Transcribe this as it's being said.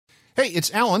Hey,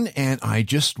 it's Alan, and I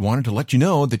just wanted to let you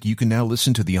know that you can now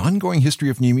listen to the ongoing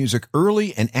history of new music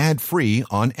early and ad-free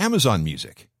on Amazon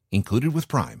Music, included with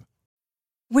Prime.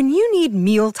 When you need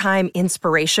mealtime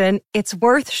inspiration, it's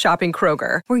worth shopping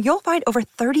Kroger, where you'll find over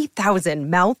 30,000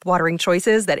 mouth-watering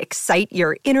choices that excite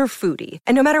your inner foodie.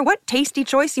 And no matter what tasty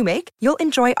choice you make, you'll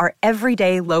enjoy our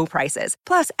everyday low prices,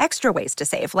 plus extra ways to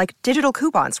save, like digital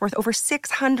coupons worth over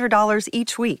 $600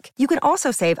 each week. You can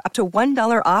also save up to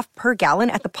 $1 off per gallon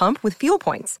at the pump with fuel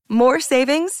points. More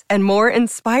savings and more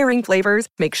inspiring flavors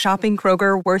make shopping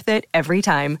Kroger worth it every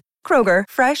time. Kroger,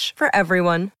 fresh for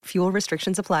everyone. Fuel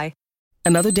restrictions apply.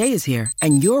 Another day is here,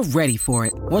 and you're ready for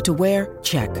it. What to wear?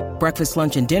 Check. Breakfast,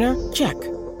 lunch, and dinner? Check.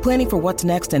 Planning for what's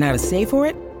next and how to save for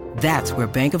it? That's where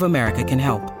Bank of America can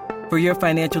help. For your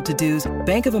financial to-dos,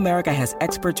 Bank of America has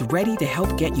experts ready to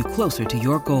help get you closer to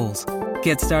your goals.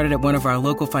 Get started at one of our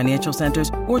local financial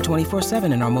centers or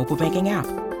 24/7 in our mobile banking app.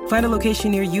 Find a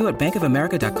location near you at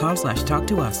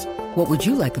bankofamerica.com/talktous. What would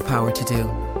you like the power to do?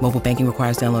 Mobile banking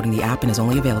requires downloading the app and is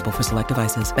only available for select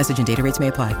devices. Message and data rates may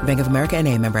apply. Bank of America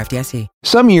N.A., member FDIC.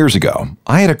 Some years ago,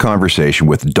 I had a conversation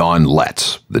with Don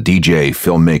Letts, the DJ,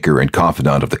 filmmaker, and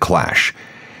confidant of The Clash.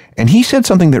 And he said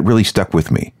something that really stuck with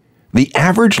me. The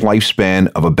average lifespan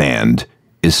of a band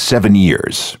is 7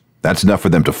 years. That's enough for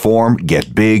them to form,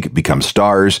 get big, become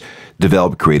stars,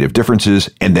 develop creative differences,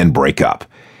 and then break up.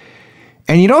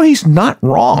 And you know, he's not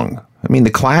wrong. I mean,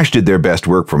 The Clash did their best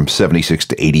work from 76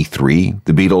 to 83,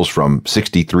 the Beatles from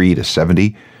 63 to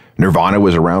 70, Nirvana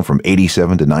was around from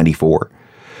 87 to 94.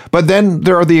 But then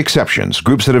there are the exceptions,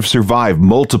 groups that have survived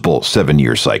multiple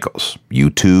 7-year cycles.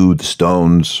 U2, The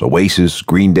Stones, Oasis,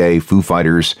 Green Day, Foo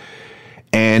Fighters.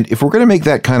 And if we're going to make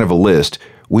that kind of a list,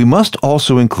 we must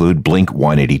also include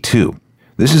Blink-182.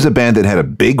 This is a band that had a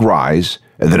big rise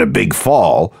and then a big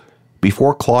fall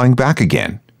before clawing back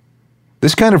again.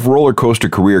 This kind of roller coaster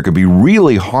career can be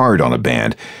really hard on a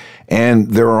band, and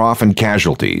there are often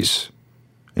casualties.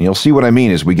 And you'll see what I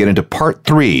mean as we get into part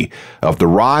 3 of the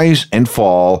rise and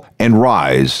fall and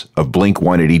rise of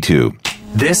Blink-182.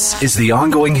 This is the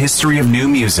ongoing history of new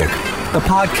music, the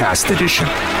podcast edition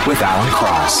with Alan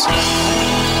Cross.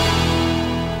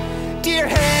 Dear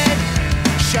head,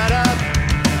 shut up.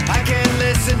 I can't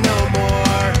listen no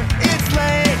more. It's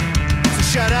late, so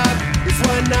shut up. It's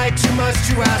one night too much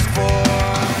to ask for.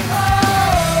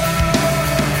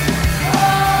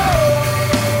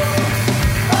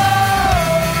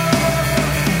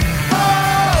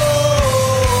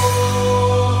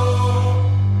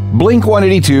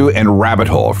 Blink-182 and Rabbit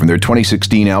Hole from their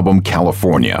 2016 album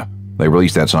California. They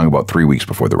released that song about 3 weeks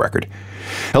before the record.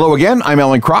 Hello again, I'm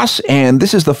Alan Cross, and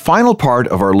this is the final part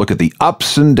of our look at the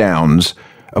ups and downs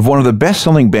of one of the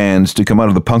best-selling bands to come out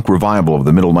of the punk revival of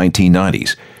the middle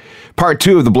 1990s. Part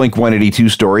 2 of the Blink-182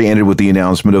 story ended with the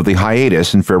announcement of the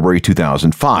hiatus in February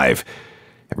 2005.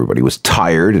 Everybody was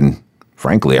tired, and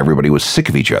frankly, everybody was sick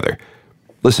of each other.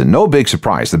 Listen, no big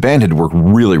surprise. The band had worked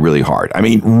really, really hard. I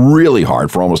mean, really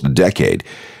hard for almost a decade.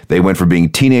 They went from being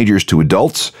teenagers to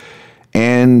adults,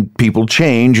 and people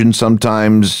change, and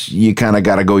sometimes you kind of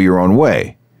got to go your own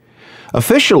way.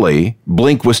 Officially,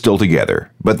 Blink was still together,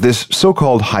 but this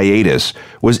so-called hiatus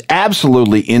was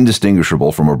absolutely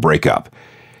indistinguishable from a breakup.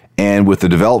 And with the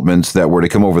developments that were to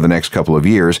come over the next couple of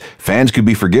years, fans could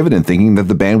be forgiven in thinking that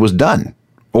the band was done.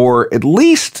 Or at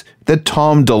least that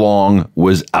Tom DeLonge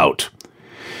was out.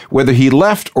 Whether he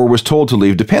left or was told to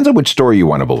leave depends on which story you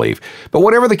want to believe. But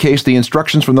whatever the case, the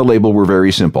instructions from the label were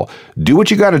very simple. Do what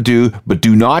you got to do, but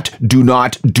do not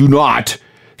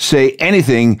say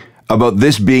anything about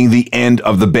this being the end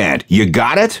of the band. You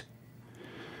got it?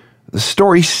 The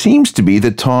story seems to be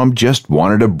that Tom just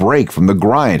wanted a break from the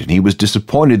grind, and he was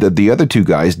disappointed that the other two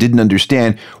guys didn't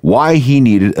understand why he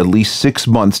needed at least 6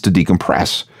 months to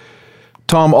decompress.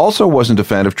 Tom also wasn't a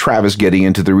fan of Travis getting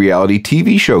into the reality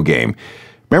TV show game.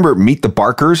 Remember Meet the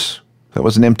Barkers? That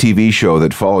was an MTV show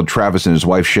that followed Travis and his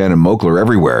wife Shannon Mokler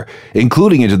everywhere,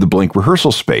 including into the Blink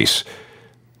rehearsal space.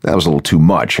 That was a little too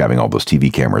much, having all those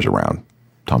TV cameras around.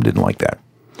 Tom didn't like that.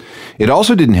 It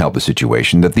also didn't help the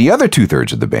situation that the other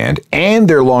two-thirds of the band and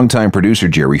their longtime producer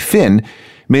Jerry Finn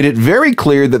made it very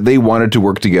clear that they wanted to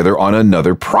work together on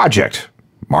another project.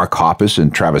 Mark Hoppus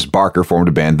and Travis Barker formed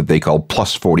a band that they called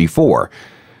Plus 44.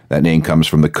 That name comes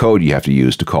from the code you have to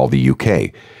use to call the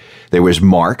UK. There was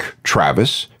Mark,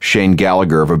 Travis, Shane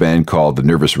Gallagher of a band called The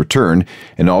Nervous Return,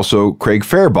 and also Craig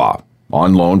Fairbaugh,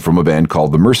 on loan from a band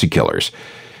called The Mercy Killers.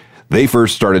 They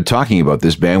first started talking about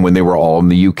this band when they were all in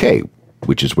the UK,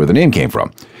 which is where the name came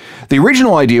from. The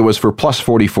original idea was for Plus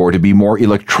 44 to be more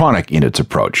electronic in its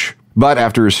approach, but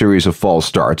after a series of false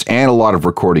starts and a lot of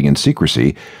recording in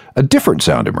secrecy, a different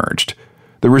sound emerged.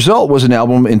 The result was an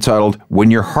album entitled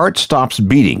When Your Heart Stops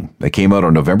Beating that came out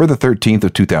on November the 13th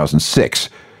of 2006.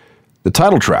 The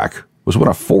title track was one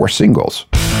of 4 singles.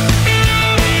 I'll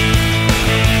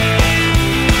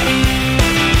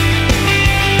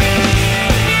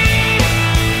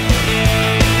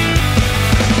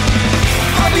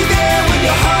be there when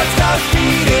your heart stops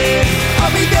beating.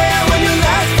 I'll be there when your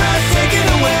last breath's taken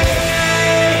away.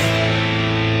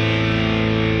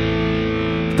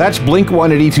 That's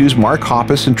Blink-182's Mark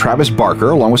Hoppus and Travis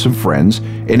Barker, along with some friends,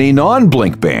 in a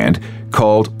non-Blink band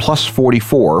called Plus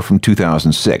 44 from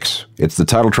 2006. It's the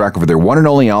title track of their one and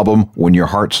only album, When Your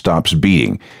Heart Stops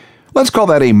Beating. Let's call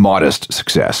that a modest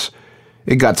success.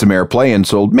 It got some airplay and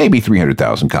sold maybe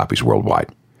 300,000 copies worldwide.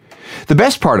 The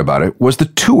best part about it was the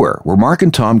tour, where Mark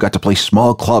and Tom got to play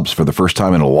small clubs for the first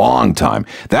time in a long time.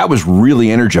 That was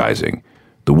really energizing.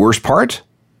 The worst part?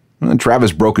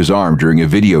 Travis broke his arm during a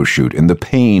video shoot, and the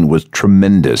pain was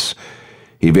tremendous.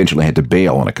 He eventually had to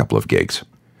bail on a couple of gigs.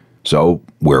 So,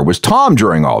 where was Tom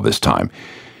during all this time?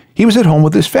 He was at home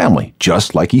with his family,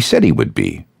 just like he said he would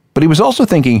be. But he was also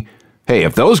thinking, hey,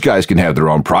 if those guys can have their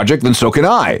own project, then so can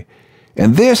I.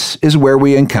 And this is where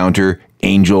we encounter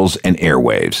Angels and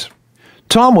Airwaves.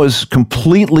 Tom was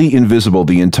completely invisible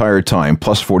the entire time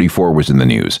Plus 44 was in the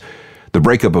news. The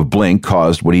breakup of Blink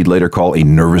caused what he'd later call a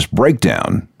nervous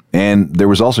breakdown. And there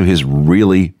was also his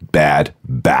really bad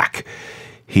back.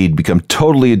 He'd become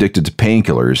totally addicted to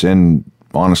painkillers and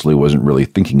honestly wasn't really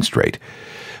thinking straight.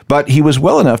 But he was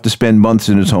well enough to spend months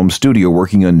in his home studio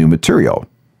working on new material.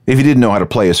 If he didn't know how to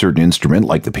play a certain instrument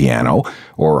like the piano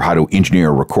or how to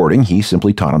engineer a recording, he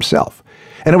simply taught himself.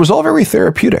 And it was all very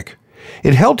therapeutic.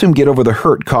 It helped him get over the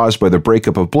hurt caused by the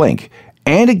breakup of Blink,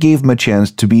 and it gave him a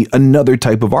chance to be another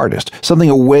type of artist, something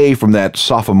away from that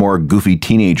sophomore goofy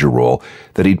teenager role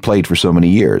that he'd played for so many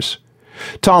years.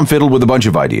 Tom fiddled with a bunch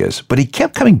of ideas, but he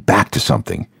kept coming back to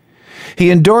something. He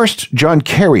endorsed John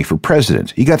Kerry for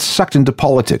president. He got sucked into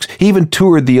politics. He even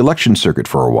toured the election circuit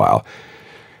for a while.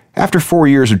 After 4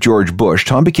 years of George Bush,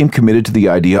 Tom became committed to the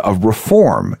idea of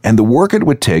reform and the work it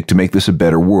would take to make this a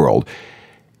better world.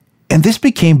 And this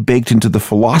became baked into the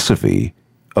philosophy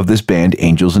of this band,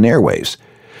 Angels and Airwaves.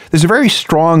 There's a very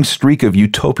strong streak of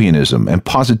utopianism and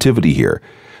positivity here.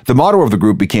 The motto of the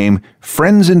group became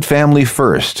Friends and Family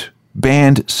First,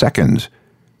 Band Second.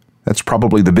 That's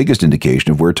probably the biggest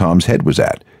indication of where Tom's head was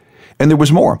at. And there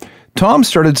was more. Tom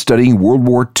started studying World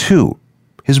War II.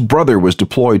 His brother was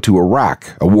deployed to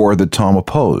Iraq, a war that Tom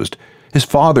opposed. His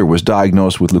father was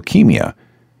diagnosed with leukemia.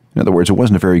 In other words, it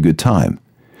wasn't a very good time.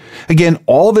 Again,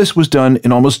 all this was done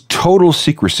in almost total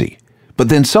secrecy. But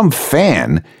then some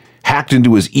fan hacked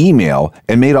into his email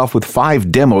and made off with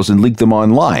 5 demos and leaked them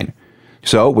online.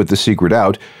 So, with the secret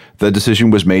out, the decision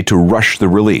was made to rush the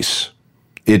release.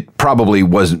 It probably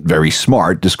wasn't very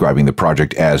smart, describing the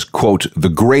project as, quote, the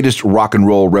greatest rock and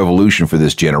roll revolution for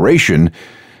this generation,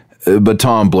 but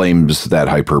Tom blames that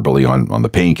hyperbole on the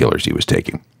painkillers he was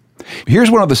taking. Here's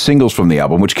one of the singles from the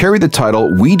album, which carried the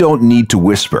title, We Don't Need to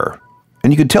Whisper.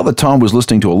 And you could tell that Tom was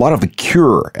listening to a lot of The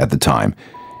Cure at the time.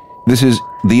 This is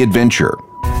The Adventure.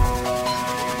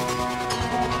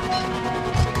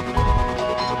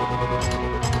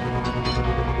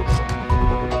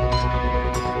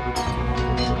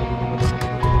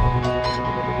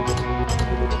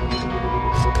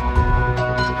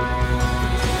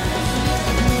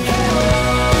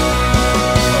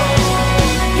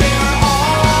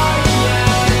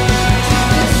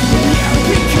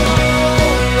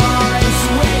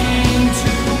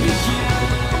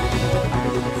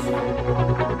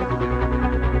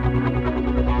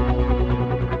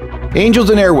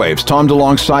 Angels and Airwaves, Tom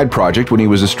DeLonge's side project when he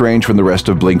was estranged from the rest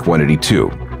of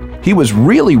Blink-182. He was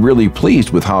really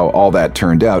pleased with how all that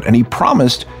turned out, and he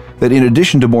promised that in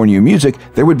addition to more new music,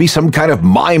 there would be some kind of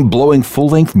mind-blowing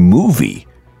full-length movie.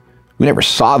 We never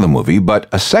saw the movie, but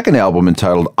a second album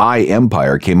entitled I,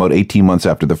 Empire came out 18 months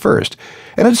after the first,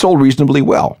 and it sold reasonably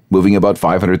well, moving about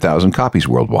 500,000 copies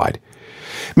worldwide.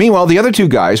 Meanwhile, the other two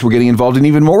guys were getting involved in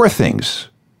even more things.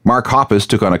 Mark Hoppus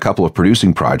took on a couple of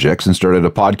producing projects and started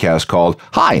a podcast called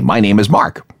Hi, My Name is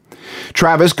Mark.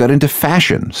 Travis got into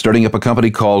fashion, starting up a company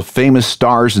called Famous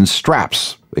Stars and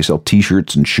Straps. They sell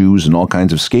t-shirts and shoes and all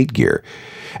kinds of skate gear.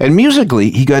 And musically,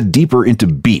 he got deeper into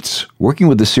beats, working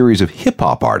with a series of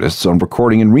hip-hop artists on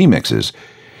recording and remixes.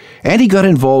 And he got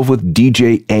involved with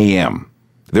DJ AM.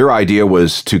 Their idea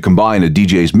was to combine a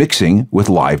DJ's mixing with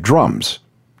live drums.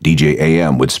 DJ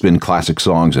AM would spin classic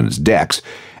songs on its decks,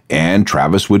 and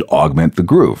Travis would augment the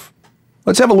groove.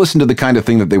 Let's have a listen to the kind of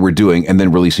thing that they were doing and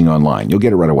then releasing online. You'll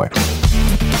get it right away.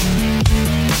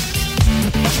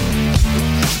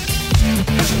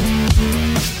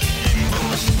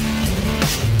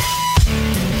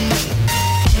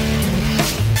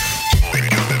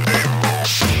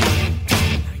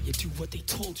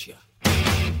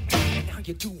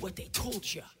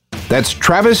 That's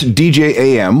Travis DJ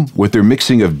AM with their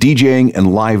mixing of DJing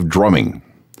and live drumming.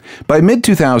 By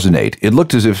mid-2008, it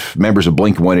looked as if members of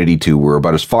Blink-182 were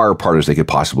about as far apart as they could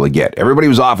possibly get. Everybody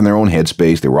was off in their own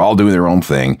headspace. They were all doing their own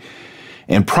thing.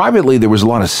 And privately, there was a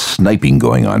lot of sniping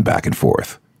going on back and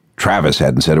forth. Travis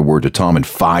hadn't said a word to Tom in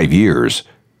 5 years.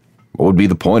 What would be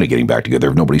the point of getting back together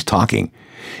if nobody's talking?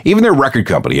 Even their record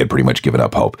company had pretty much given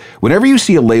up hope. Whenever you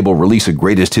see a label release a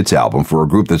greatest hits album for a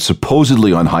group that's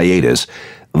supposedly on hiatus,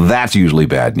 that's usually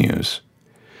bad news.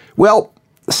 Well,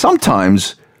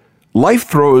 sometimes life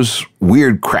throws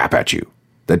weird crap at you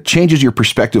that changes your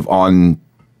perspective on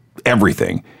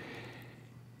everything.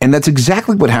 And that's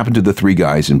exactly what happened to the three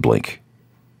guys in Blink.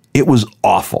 It was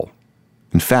awful.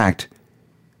 In fact,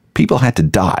 people had to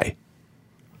die.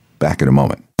 Back in a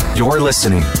moment. You're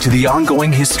listening to The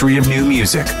Ongoing History of New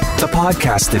Music, the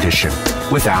podcast edition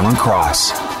with Alan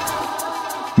Cross.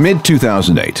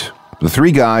 Mid-2008, the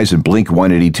three guys in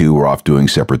Blink-182 were off doing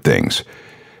separate things.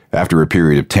 After a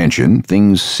period of tension,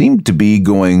 things seemed to be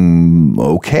going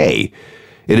okay.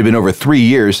 It had been over 3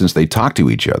 years since they talked to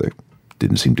each other.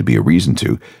 Didn't seem to be a reason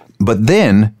to. But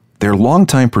then, their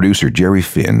longtime producer, Jerry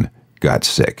Finn, got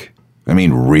sick. I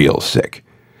mean, real sick.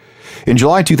 In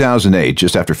July 2008,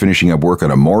 just after finishing up work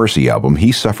on a Morrissey album,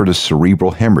 he suffered a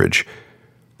cerebral hemorrhage.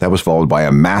 That was followed by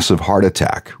a massive heart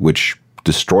attack, which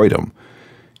destroyed him.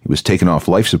 He was taken off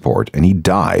life support, and he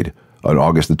died on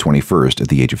August the 21st at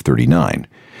the age of 39.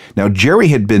 Now, Jerry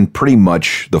had been pretty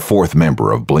much the fourth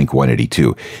member of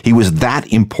Blink-182. He was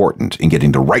that important in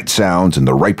getting the right sounds and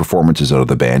the right performances out of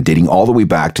the band, dating all the way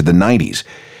back to the 90s.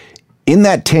 In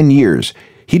that 10 years,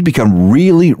 he'd become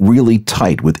really, really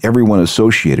tight with everyone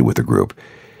associated with the group.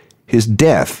 His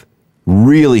death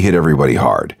really hit everybody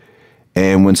hard.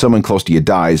 And when someone close to you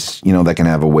dies, that can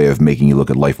have a way of making you look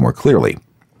at life more clearly.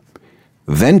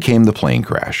 Then came the plane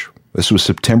crash. This was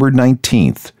September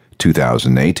 19th,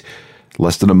 2008,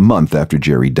 less than a month after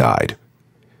Jerry died.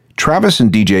 Travis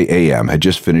and DJ AM had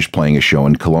just finished playing a show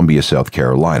in Columbia, South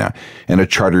Carolina, and a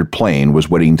chartered plane was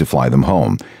waiting to fly them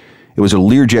home. It was a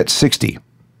Learjet 60.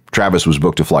 Travis was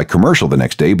booked to fly commercial the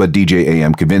next day, but DJ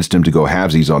AM convinced him to go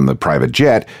halvesies on the private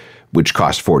jet, which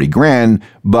cost $40,000,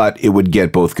 but it would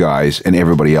get both guys and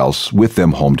everybody else with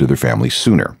them home to their families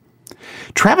sooner.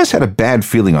 Travis had a bad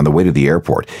feeling on the way to the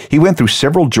airport. He went through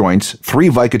several joints, 3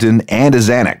 Vicodin, and a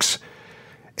Xanax.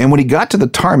 And when he got to the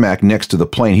tarmac next to the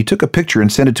plane, he took a picture and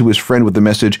sent it to his friend with the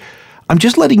message, "I'm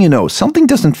just letting you know, something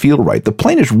doesn't feel right. The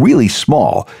plane is really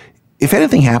small. If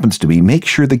anything happens to me, make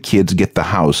sure the kids get the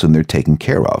house and they're taken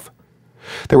care of."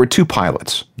 There were 2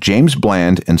 pilots, James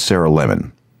Bland and Sarah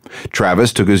Lemon.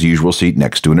 Travis took his usual seat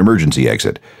next to an emergency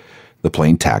exit. The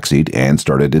plane taxied and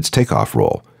started its takeoff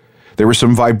roll. There were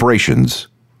some vibrations,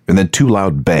 and then 2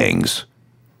 loud bangs.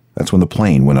 That's when the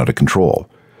plane went out of control.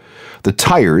 The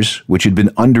tires, which had been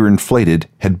underinflated,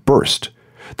 had burst.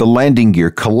 The landing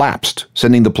gear collapsed,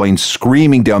 sending the plane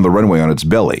screaming down the runway on its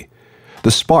belly.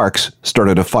 The sparks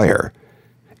started a fire.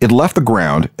 It left the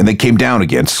ground and then came down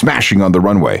again, smashing on the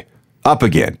runway. Up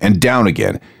again and down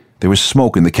again. There was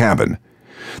smoke in the cabin.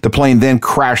 The plane then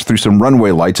crashed through some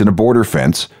runway lights and a border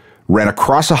fence, ran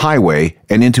across a highway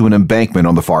and into an embankment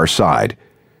on the far side.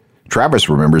 Travis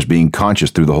remembers being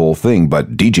conscious through the whole thing,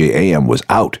 but DJ AM was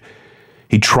out.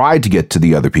 He tried to get to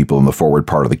the other people in the forward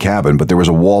part of the cabin, but there was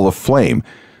a wall of flame.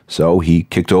 So he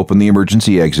kicked open the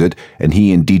emergency exit, and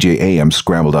he and DJ AM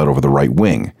scrambled out over the right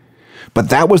wing. But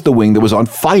that was the wing that was on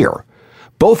fire.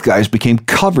 Both guys became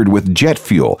covered with jet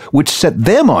fuel, which set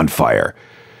them on fire.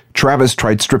 Travis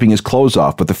tried stripping his clothes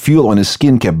off, but the fuel on his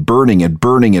skin kept burning and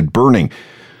burning and burning.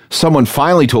 Someone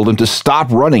finally told him to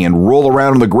stop running and roll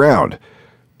around on the ground.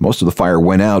 Most of the fire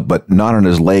went out, but not on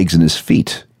his legs and his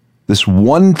feet. This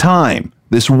one time,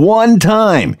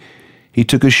 he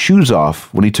took his shoes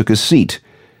off when he took his seat.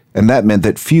 And that meant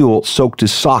that fuel soaked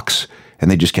his socks,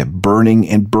 and they just kept burning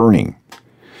and burning.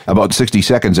 About 60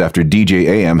 seconds after DJ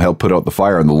AM helped put out the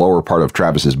fire in the lower part of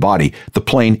Travis's body, the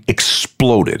plane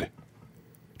exploded.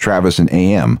 Travis and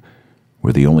AM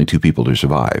were the only 2 people to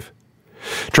survive.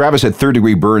 Travis had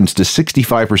third-degree burns to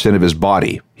 65% of his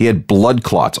body. He had blood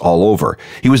clots all over.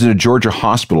 He was in a Georgia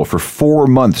hospital for 4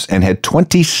 months and had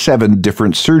 27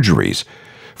 different surgeries.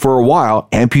 For a while,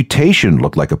 amputation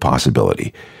looked like a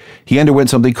possibility. He underwent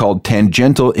something called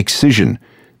tangential excision.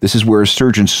 This is where a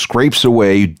surgeon scrapes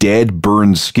away dead,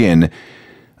 burned skin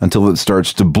until it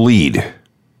starts to bleed.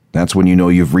 That's when you know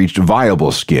you've reached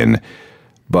viable skin.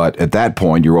 But at that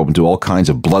point, you're open to all kinds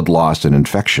of blood loss and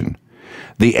infection.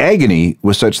 The agony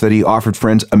was such that he offered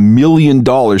friends $1 million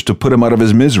to put him out of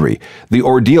his misery. The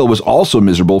ordeal was also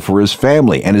miserable for his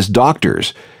family and his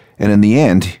doctors. And in the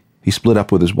end, he split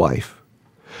up with his wife.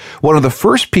 One of the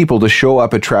first people to show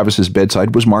up at Travis's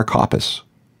bedside was Mark Hoppus.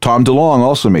 Tom DeLonge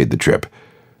also made the trip.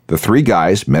 The three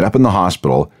guys met up in the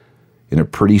hospital in a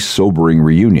pretty sobering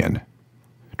reunion.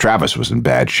 Travis was in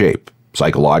bad shape,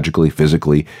 psychologically,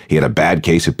 physically. He had a bad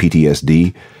case of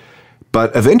PTSD.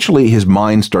 But eventually his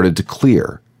mind started to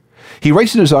clear. He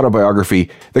writes in his autobiography,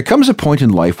 "There comes a point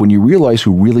in life when you realize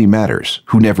who really matters,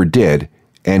 who never did,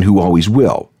 and who always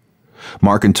will."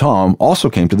 Mark and Tom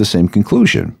also came to the same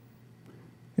conclusion.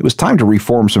 It was time to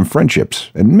reform some friendships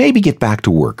and maybe get back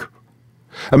to work.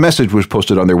 A message was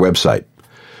posted on their website.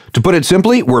 To put it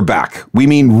simply, we're back. We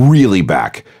mean really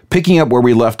back, picking up where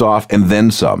we left off and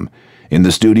then some. In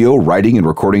the studio, writing and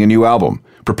recording a new album,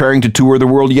 preparing to tour the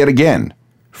world yet again.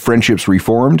 Friendships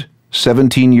reformed,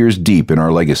 17 years deep in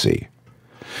our legacy.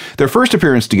 Their first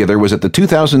appearance together was at the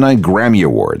 2009 Grammy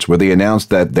Awards, where they announced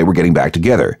that they were getting back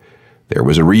together. There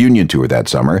was a reunion tour that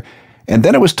summer, and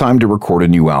then it was time to record a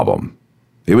new album.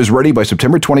 It was ready by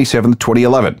September 27,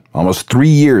 2011, almost 3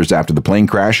 years after the plane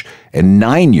crash and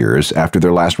 9 years after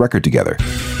their last record together.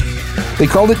 They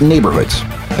called it Neighborhoods,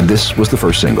 and this was the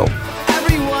first single.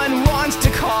 Everyone wants to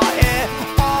call it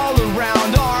all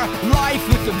around our life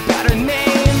with a better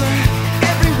name.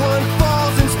 Everyone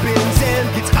falls and spins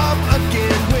and gets up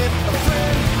again with a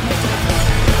friend.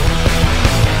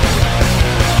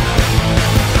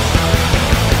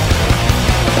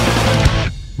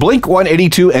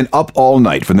 Blink-182 and Up All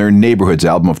Night from their Neighborhoods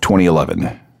album of 2011.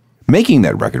 Making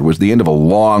that record was the end of a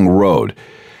long road.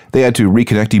 They had to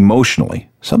reconnect emotionally,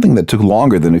 something that took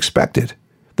longer than expected.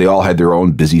 They all had their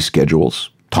own busy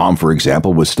schedules. Tom, for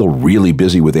example, was still really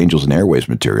busy with Angels and Airwaves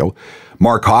material.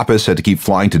 Mark Hoppus had to keep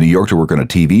flying to New York to work on a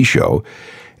TV show.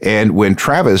 And when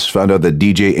Travis found out that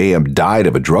DJ AM died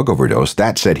of a drug overdose,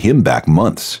 that set him back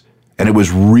months. And it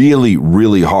was really,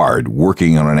 really hard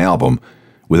working on an album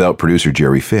without producer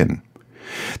Jerry Finn.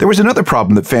 There was another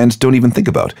problem that fans don't even think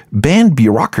about: band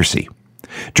bureaucracy.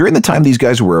 During the time these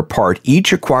guys were apart,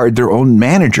 each acquired their own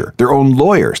manager, their own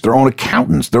lawyers, their own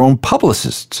accountants, their own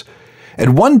publicists. At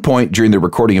one point during the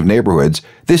recording of Neighborhoods,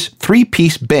 this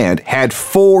three-piece band had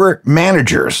 4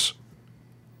 managers.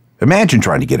 Imagine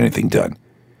trying to get anything done.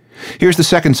 Here's the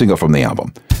second single from the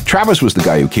album. Travis was the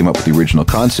guy who came up with the original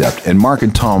concept, and Mark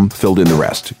and Tom filled in the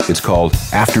rest. It's called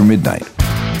After Midnight.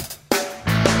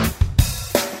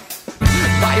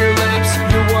 By your lips,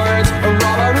 your words, a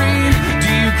robbery. Do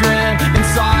you grin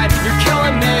inside? You're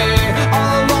killing me.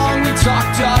 All along we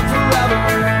talked up forever.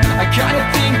 I kinda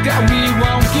think that we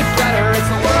won't get better. It's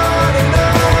a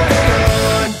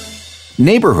lot.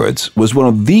 Neighborhoods was one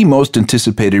of the most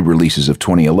anticipated releases of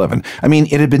 2011. I mean,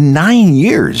 it had been 9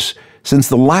 years since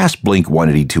the last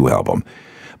Blink-182 album,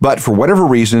 but for whatever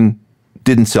reason,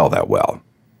 didn't sell that well.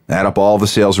 Add up all the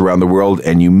sales around the world,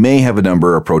 and you may have a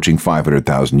number approaching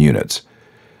 500,000 units.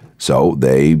 So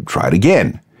they tried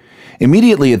again.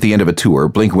 Immediately at the end of a tour,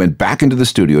 Blink went back into the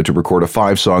studio to record a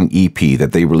 5-song EP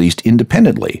that they released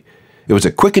independently. It was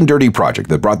a quick and dirty project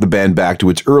that brought the band back to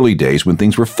its early days when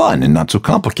things were fun and not so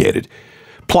complicated.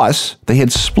 Plus, they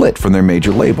had split from their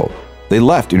major label. They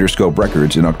left Interscope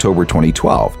Records in October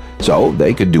 2012, so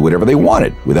they could do whatever they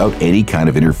wanted without any kind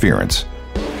of interference.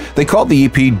 They called the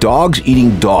EP Dogs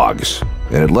Eating Dogs,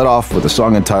 and it led off with a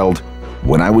song entitled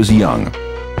When I Was Young.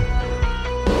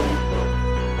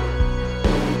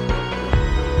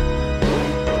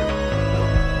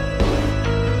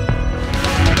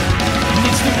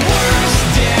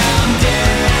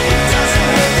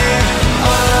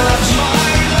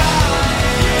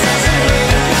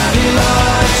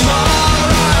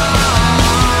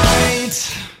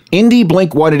 Indie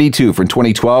Blink-182 from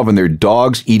 2012 and their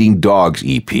Dogs Eating Dogs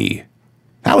EP.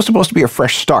 That was supposed to be a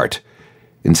fresh start.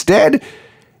 Instead,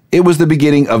 it was the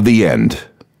beginning of the end.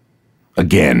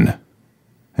 Again.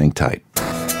 Hang tight.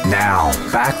 Now,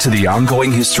 back to the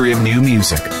ongoing history of new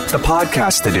music, the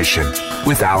podcast edition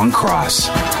with Alan Cross.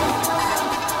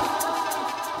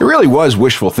 It really was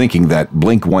wishful thinking that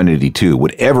Blink-182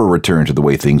 would ever return to the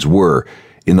way things were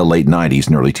in the late 90s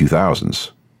and early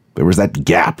 2000s. There was that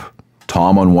gap.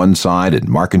 Tom on one side and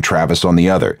Mark and Travis on the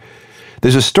other.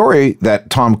 There's a story that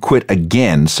Tom quit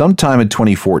again sometime in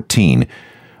 2014,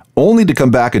 only to come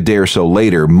back a day or so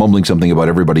later mumbling something about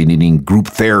everybody needing group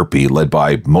therapy led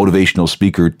by motivational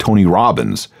speaker Tony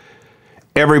Robbins.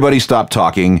 Everybody stopped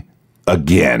talking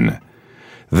again.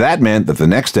 That meant that the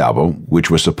next album, which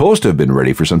was supposed to have been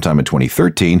ready for sometime in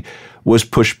 2013, was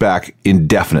pushed back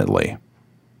indefinitely.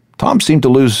 Tom seemed to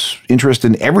lose interest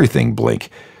in everything Blink.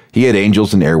 He had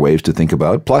Angels and Airwaves to think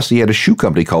about, plus he had a shoe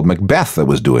company called Macbeth that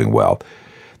was doing well.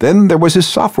 Then there was his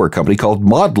software company called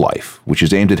Mod Life, which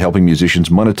is aimed at helping musicians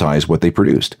monetize what they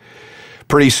produced.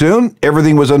 Pretty soon,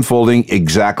 everything was unfolding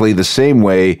exactly the same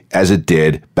way as it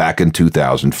did back in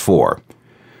 2004.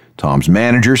 Tom's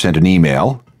manager sent an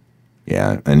email,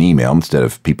 an email instead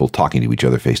of people talking to each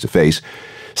other face to face,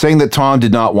 saying that Tom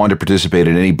did not want to participate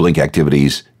in any Blink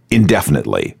activities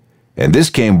indefinitely. And this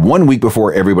came 1 week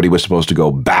before everybody was supposed to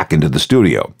go back into the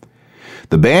studio.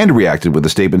 The band reacted with a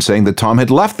statement saying that Tom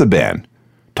had left the band.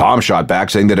 Tom shot back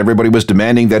saying that everybody was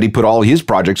demanding that he put all his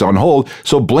projects on hold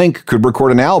so Blink could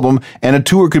record an album and a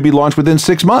tour could be launched within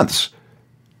 6 months.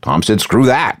 Tom said, screw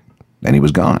that, and he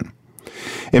was gone.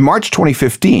 In March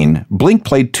 2015, Blink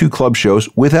played 2 club shows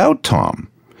without Tom.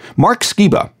 Mark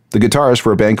Skiba, the guitarist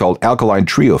for a band called Alkaline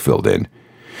Trio, filled in.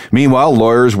 Meanwhile,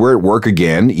 lawyers were at work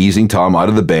again, easing Tom out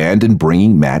of the band and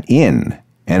bringing Matt in.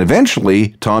 And eventually,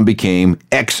 Tom became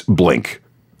ex-Blink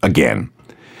again,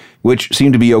 which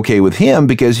seemed to be okay with him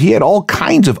because he had all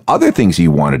kinds of other things he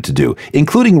wanted to do,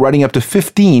 including writing up to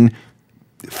 15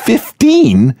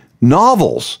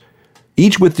 novels,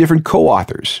 each with different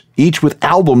co-authors, each with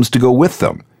albums to go with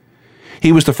them.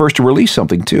 He was the first to release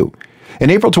something, too.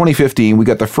 In April 2015, we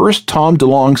got the first Tom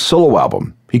DeLonge solo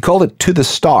album. He called it To the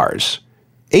Stars.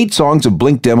 8 songs of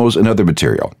Blink demos and other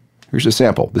material. Here's a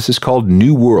sample. This is called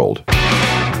New World.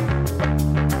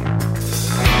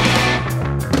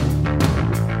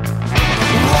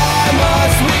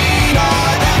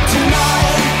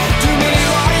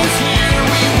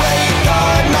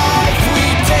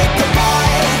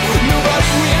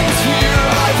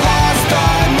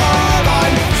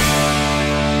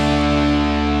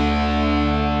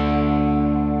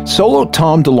 Solo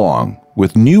Tom DeLonge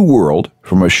with New World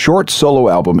from a short solo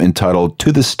album entitled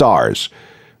To the Stars,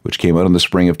 which came out in the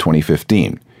spring of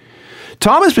 2015.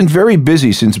 Tom has been very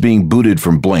busy since being booted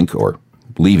from Blink, or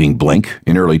leaving Blink,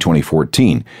 in early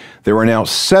 2014. There are now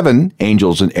 7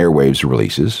 Angels and Airwaves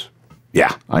releases.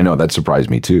 Yeah, I know, that surprised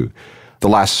me too. The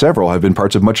last several have been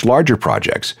parts of much larger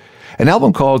projects. An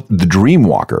album called The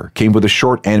Dreamwalker came with a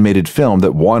short animated film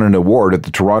that won an award at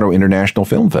the Toronto International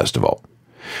Film Festival.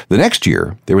 The next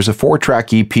year, there was a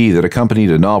 4-track EP that accompanied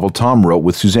a novel Tom wrote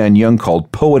with Suzanne Young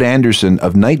called Poet Anderson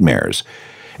of Nightmares.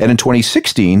 And in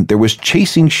 2016, there was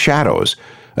Chasing Shadows,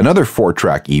 another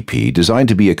 4-track EP designed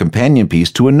to be a companion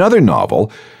piece to another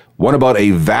novel, one about a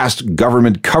vast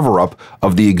government cover-up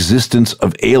of the existence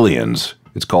of aliens.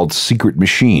 It's called Secret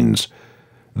Machines.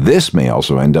 This may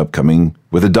also end up coming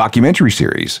with a documentary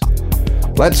series.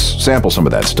 Let's sample some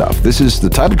of that stuff. This is the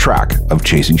title track of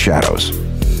Chasing Shadows.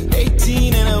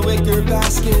 18 in a wicker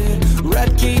basket,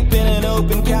 red cape in an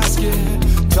open casket,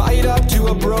 tied up to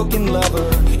a broken lever.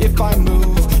 If I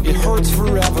move, it hurts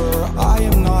forever. I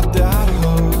am not that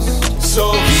host.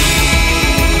 So here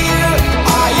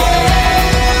I am.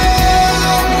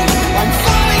 I'm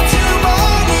falling to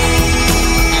my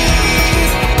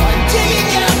knees. I'm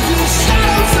digging out the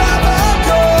shadows of a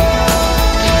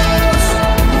ghost.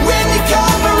 When you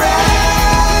come around.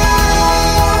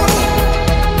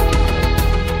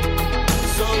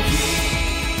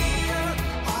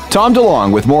 Tom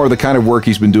DeLonge with more of the kind of work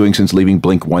he's been doing since leaving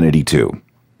Blink-182.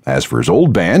 As for his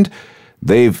old band,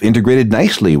 they've integrated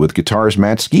nicely with guitarist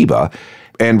Matt Skiba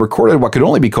and recorded what could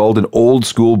only be called an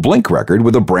old-school Blink record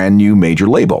with a brand new major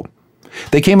label.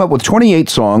 They came up with 28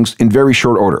 songs in very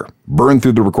short order, burned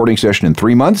through the recording session in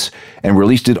 3 months, and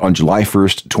released it on July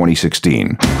 1st,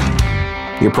 2016.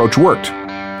 The approach worked.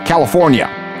 California,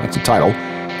 that's the title,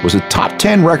 was a top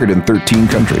 10 record in 13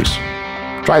 countries.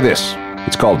 Try this.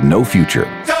 It's called No Future.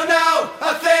 Don't know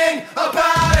a thing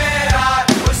about it. I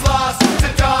was lost to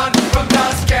dawn from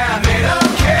dusk and they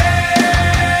don't care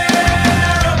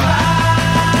about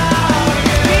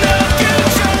you. No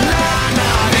future.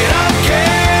 Nah, they don't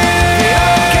care. They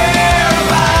don't care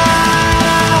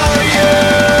about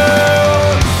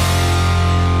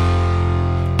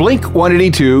you.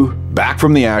 Blink-182, back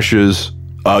from the ashes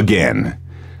again.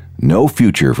 No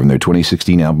Future from their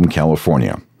 2016 album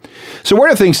California. So where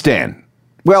do things stand?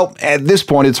 Well, at this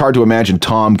point, it's hard to imagine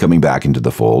Tom coming back into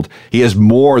the fold. He has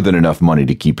more than enough money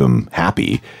to keep him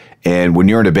happy. And when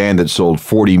you're in a band that sold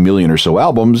 40 million or so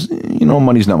albums,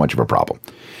 money's not much of a problem.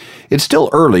 It's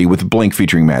still early with Blink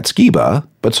featuring Matt Skiba,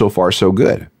 but so far so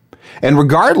good. And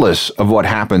regardless of what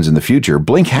happens in the future,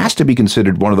 Blink has to be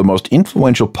considered one of the most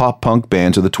influential pop-punk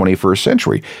bands of the 21st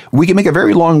century. We can make a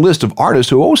very long list of artists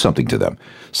who owe something to them.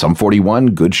 Sum 41,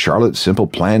 Good Charlotte, Simple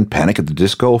Plan, Panic at the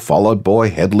Disco, Fall Out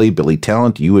Boy, Headley, Billy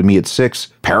Talent, You and Me at 6,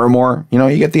 Paramore.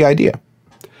 You get the idea.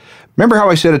 Remember how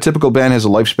I said a typical band has a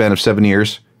lifespan of 7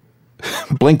 years?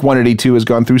 Blink-182 has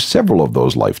gone through several of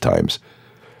those lifetimes.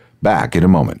 Back in a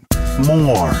moment.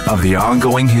 More of the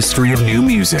ongoing history of new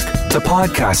music, the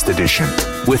podcast edition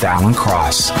with Alan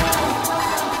Cross.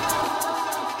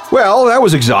 Well, that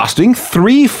was exhausting.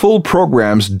 3 full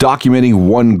programs documenting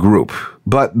one group.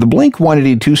 But the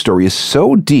Blink-182 story is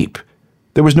so deep,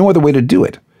 there was no other way to do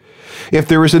it. If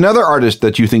there is another artist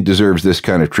that you think deserves this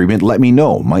kind of treatment, let me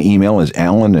know. My email is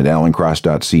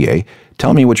alan@alancross.ca.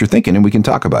 Tell me what you're thinking and we can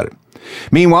talk about it.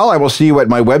 Meanwhile, I will see you at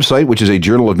my website, which is a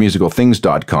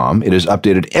journalofmusicalthings.com. It is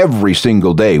updated every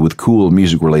single day with cool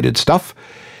music-related stuff.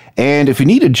 And if you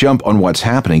need a jump on what's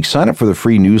happening, sign up for the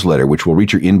free newsletter, which will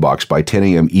reach your inbox by 10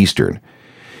 a.m. Eastern.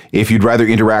 If you'd rather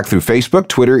interact through Facebook,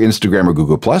 Twitter, Instagram, or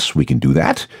Google+, we can do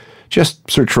that. Just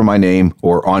search for my name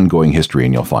or Ongoing History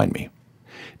and you'll find me.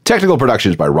 Technical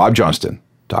productions by Rob Johnston.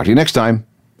 Talk to you next time.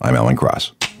 I'm Alan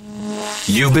Cross.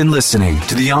 You've been listening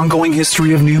to The Ongoing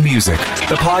History of New Music,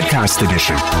 the podcast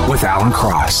edition with Alan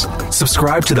Cross.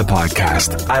 Subscribe to the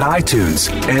podcast at iTunes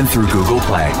and through Google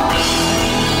Play.